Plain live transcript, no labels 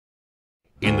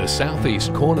in the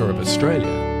southeast corner of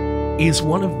Australia, is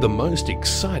one of the most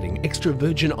exciting extra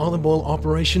virgin olive oil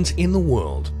operations in the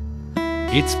world.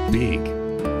 It's big,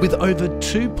 with over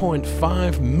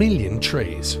 2.5 million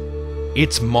trees.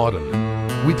 It's modern,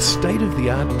 with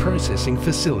state-of-the-art processing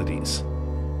facilities.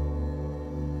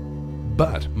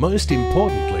 But most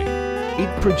importantly,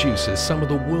 it produces some of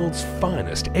the world's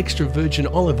finest extra virgin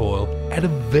olive oil at a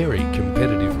very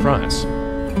competitive price.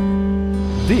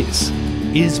 This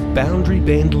is Bend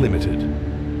Ltd.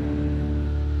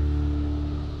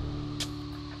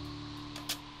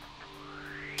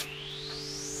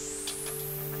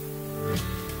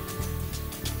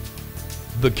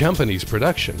 The company's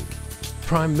production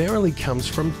primarily comes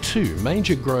from two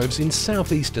major groves in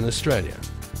southeastern Australia,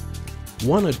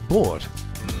 one at Bort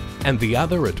and the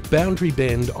other at Boundary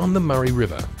Bend on the Murray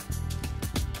River.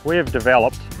 We have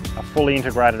developed a fully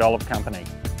integrated olive company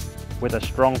with a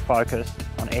strong focus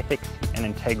on ethics and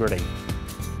integrity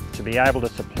to be able to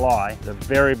supply the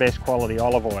very best quality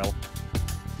olive oil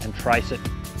and trace it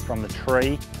from the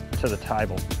tree to the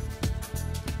table.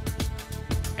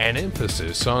 An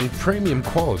emphasis on premium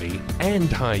quality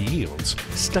and high yields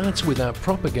starts with our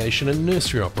propagation and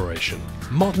nursery operation,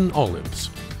 Modern Olives,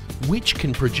 which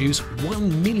can produce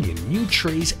 1 million new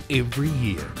trees every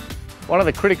year. One of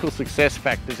the critical success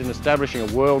factors in establishing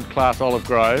a world-class olive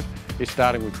grove is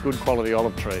starting with good quality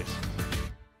olive trees.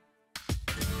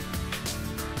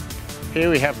 Here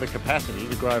we have the capacity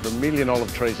to grow over 1 million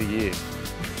olive trees a year.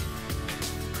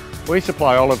 We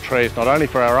supply olive trees not only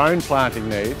for our own planting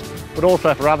needs, but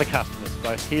also for other customers,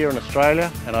 both here in Australia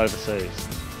and overseas.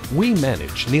 We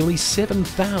manage nearly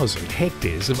 7,000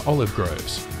 hectares of olive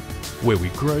groves, where we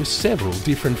grow several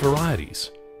different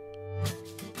varieties.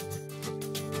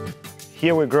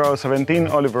 Here we grow 17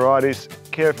 olive varieties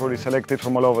carefully selected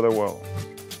from all over the world.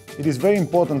 It is very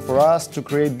important for us to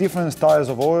create different styles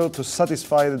of oil to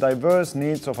satisfy the diverse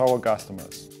needs of our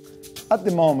customers. At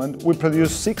the moment, we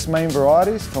produce 6 main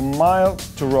varieties from mild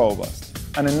to robust,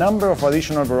 and a number of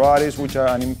additional varieties which are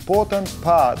an important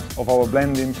part of our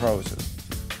blending process.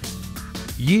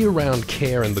 Year-round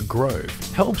care in the grove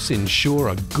helps ensure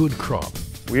a good crop.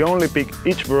 We only pick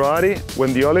each variety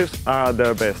when the olives are at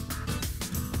their best.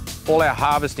 All our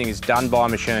harvesting is done by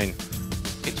machine.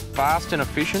 It's fast and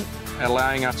efficient,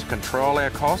 allowing us to control our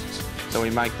costs so we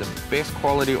make the best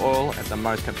quality oil at the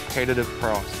most competitive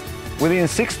price. Within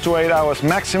 6 to 8 hours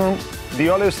maximum, the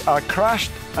olives are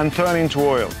crushed and turned into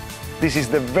oil. This is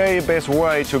the very best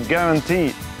way to guarantee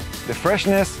the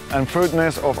freshness and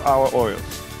fruitness of our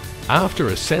oils. After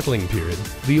a settling period,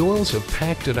 the oils are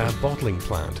packed at our bottling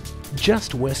plant,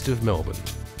 just west of Melbourne.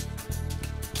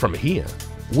 From here,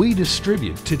 we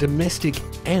distribute to domestic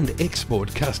and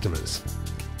export customers.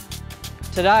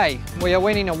 Today, we are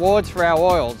winning awards for our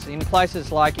oils in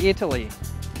places like Italy,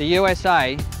 the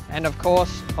USA, and of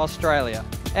course, Australia.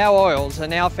 Our oils are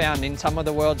now found in some of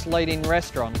the world's leading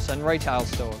restaurants and retail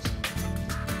stores.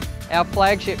 Our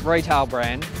flagship retail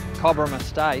brand, Cobram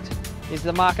Estate, is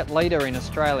the market leader in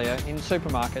Australia in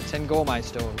supermarkets and gourmet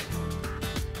stores.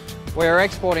 We are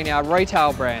exporting our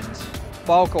retail brands,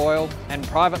 bulk oil and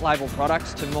private label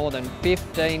products to more than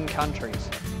 15 countries.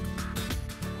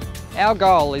 Our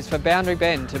goal is for Boundary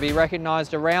Bend to be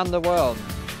recognised around the world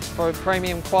for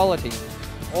premium quality,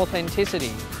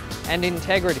 authenticity and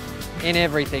integrity in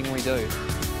everything we do.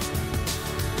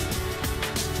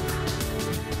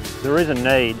 There is a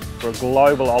need for a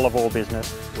global olive oil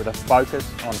business with a focus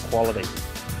on quality.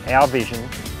 Our vision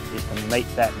is to meet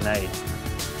that need.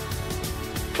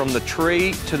 From the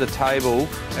tree to the table,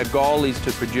 our goal is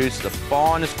to produce the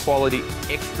finest quality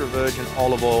extra virgin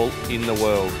olive oil in the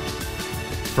world.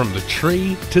 From the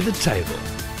tree to the table,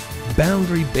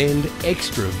 Boundary Bend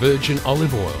Extra Virgin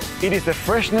Olive Oil. It is the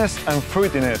freshness and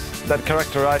fruitiness that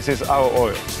characterizes our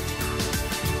oils.